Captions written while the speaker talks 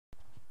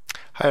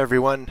Hi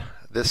everyone,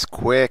 this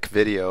quick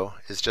video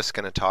is just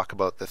going to talk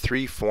about the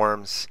three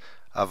forms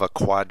of a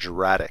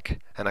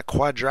quadratic. And a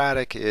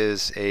quadratic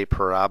is a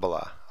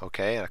parabola,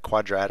 okay? A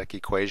quadratic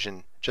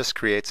equation just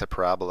creates a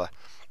parabola.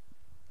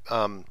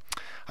 I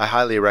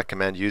highly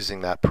recommend using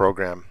that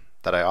program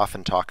that I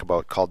often talk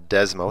about called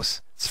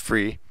Desmos. It's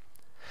free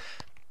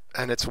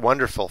and it's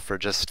wonderful for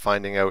just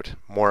finding out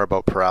more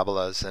about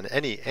parabolas and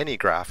any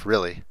graph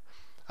really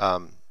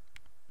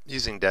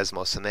using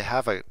Desmos. And they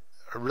have a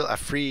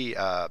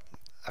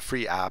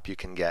free app you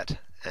can get,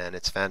 and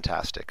it's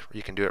fantastic.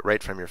 You can do it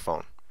right from your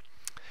phone.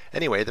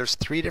 Anyway, there's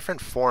three different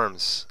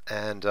forms,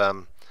 and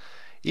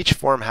each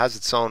form has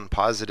its own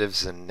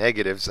positives and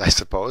negatives, I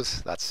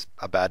suppose. That's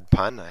a bad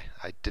pun.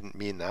 I didn't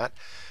mean that.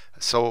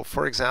 So,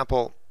 for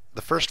example,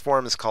 the first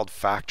form is called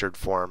factored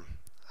form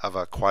of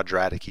a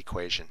quadratic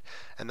equation,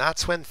 and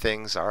that's when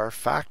things are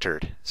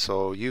factored.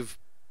 So you've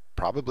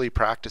probably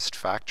practiced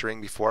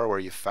factoring before, where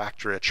you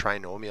factor a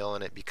trinomial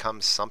and it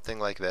becomes something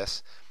like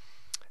this.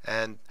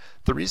 And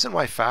the reason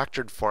why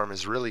factored form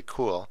is really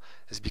cool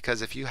is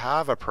because if you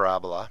have a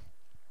parabola,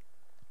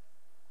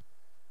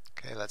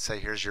 okay, let's say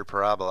here's your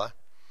parabola.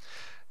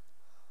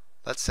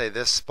 Let's say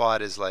this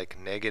spot is like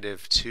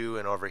 -2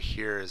 and over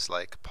here is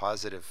like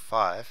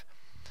 +5.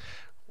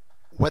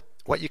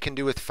 What you can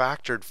do with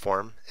factored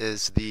form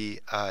is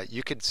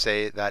you could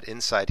say that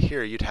inside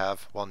here you'd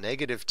have, well,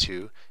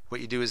 -2. What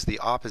you do is the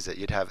opposite.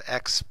 You'd have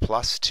x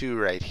plus 2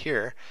 right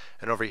here,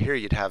 and over here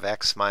you'd have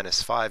x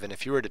minus 5. And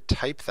if you were to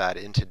type that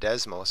into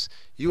Desmos,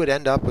 you would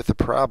end up with a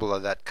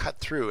parabola that cut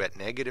through at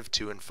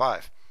 -2 and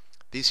 5.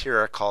 These here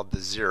are called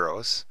the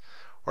zeros,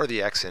 or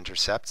the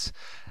x-intercepts.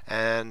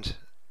 And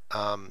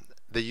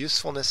the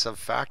usefulness of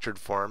factored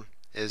form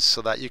is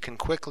so that you can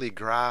quickly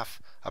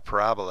graph a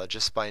parabola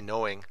just by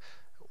knowing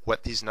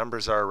what these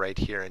numbers are right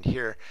here and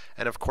here.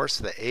 And of course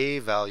the a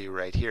value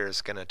right here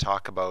is going to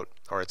talk about,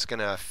 or it's going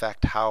to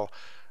affect how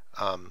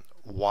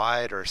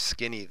wide or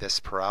skinny this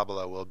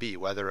parabola will be,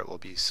 whether it will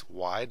be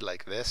wide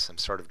like this, I'm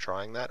sort of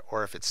drawing that,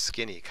 or if it's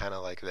skinny kind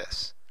of like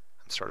this.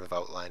 I'm sort of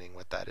outlining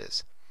what that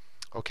is.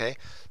 Okay,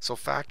 so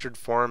factored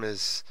form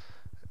is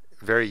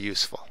very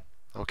useful.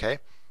 Okay,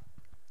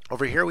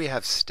 over here we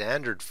have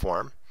standard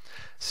form.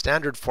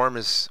 Standard form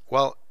is,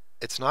 well,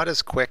 it's not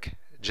as quick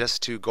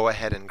just to go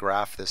ahead and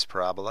graph this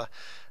parabola.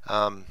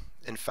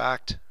 In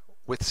fact,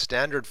 with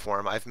standard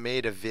form, I've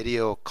made a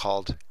video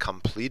called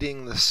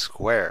Completing the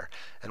Square.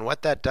 And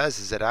what that does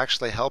is it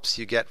actually helps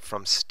you get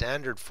from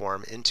standard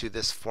form into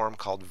this form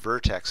called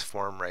vertex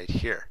form right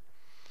here.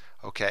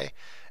 Okay?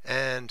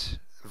 And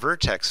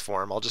vertex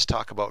form, I'll just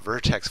talk about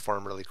vertex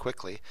form really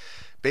quickly.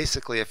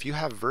 Basically, if you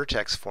have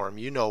vertex form,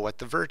 you know what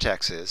the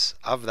vertex is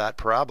of that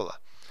parabola.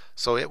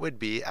 So it would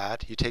be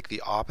you take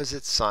the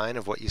opposite sign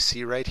of what you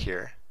see right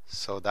here.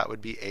 So that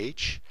would be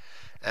h,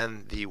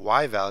 and the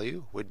y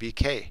value would be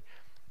k.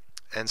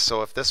 And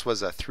so if this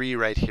was a 3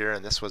 right here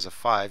and this was a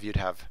 5, you'd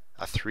have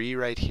a 3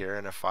 right here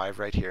and a 5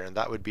 right here, and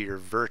that would be your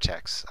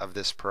vertex of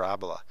this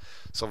parabola.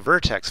 So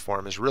vertex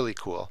form is really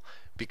cool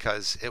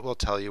because it will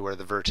tell you where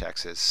the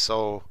vertex is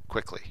so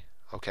quickly.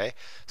 Okay?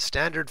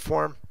 Standard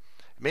form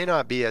may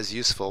not be as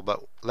useful,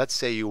 but let's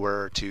say you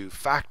were to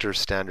factor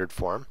standard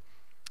form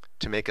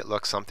to make it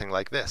look something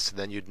like this.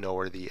 Then you'd know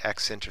where the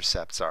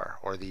x-intercepts are,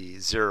 or the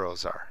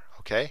zeros are.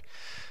 Okay,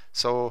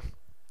 so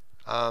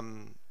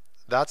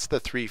that's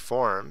the three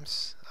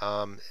forms.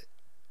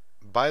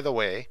 By the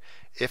way,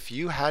 if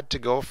you had to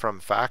go from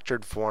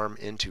factored form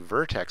into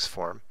vertex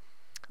form,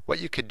 what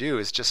you could do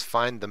is just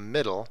find the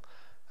middle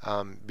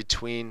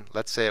between,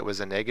 let's say it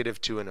was a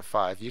 -2 and a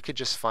 5. You could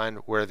just find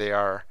where they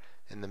are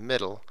in the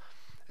middle.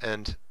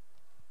 And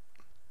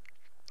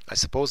I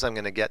suppose I'm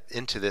going to get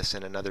into this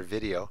in another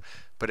video,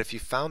 but if you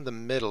found the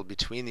middle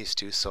between these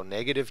two, so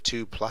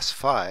 -2 plus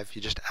 5,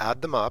 you just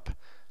add them up.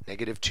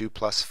 -2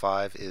 plus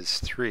 5 is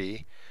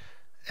 3,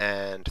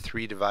 and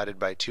 3 divided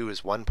by 2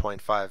 is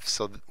 1.5.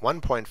 So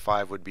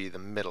 1.5 would be the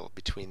middle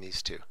between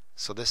these two.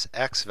 So this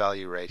x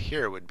value right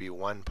here would be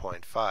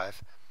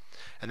 1.5.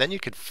 And then you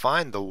could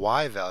find the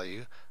y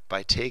value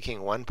by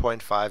taking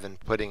 1.5 and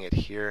putting it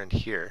here and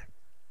here.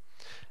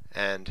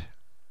 And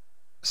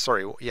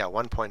sorry, yeah,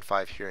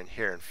 1.5 here and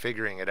here, and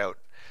figuring it out.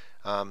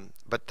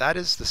 But that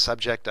is the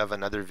subject of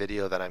another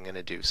video that I'm going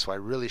to do, so I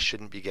really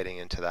shouldn't be getting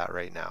into that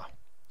right now.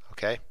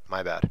 Okay,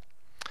 my bad.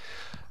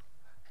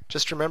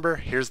 Just remember,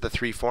 here's the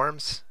three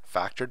forms: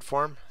 factored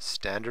form,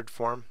 standard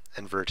form,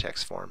 and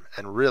vertex form.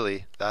 And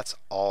really, that's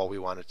all we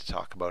wanted to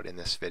talk about in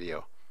this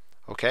video.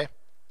 Okay?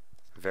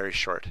 Very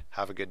short.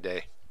 Have a good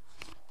day.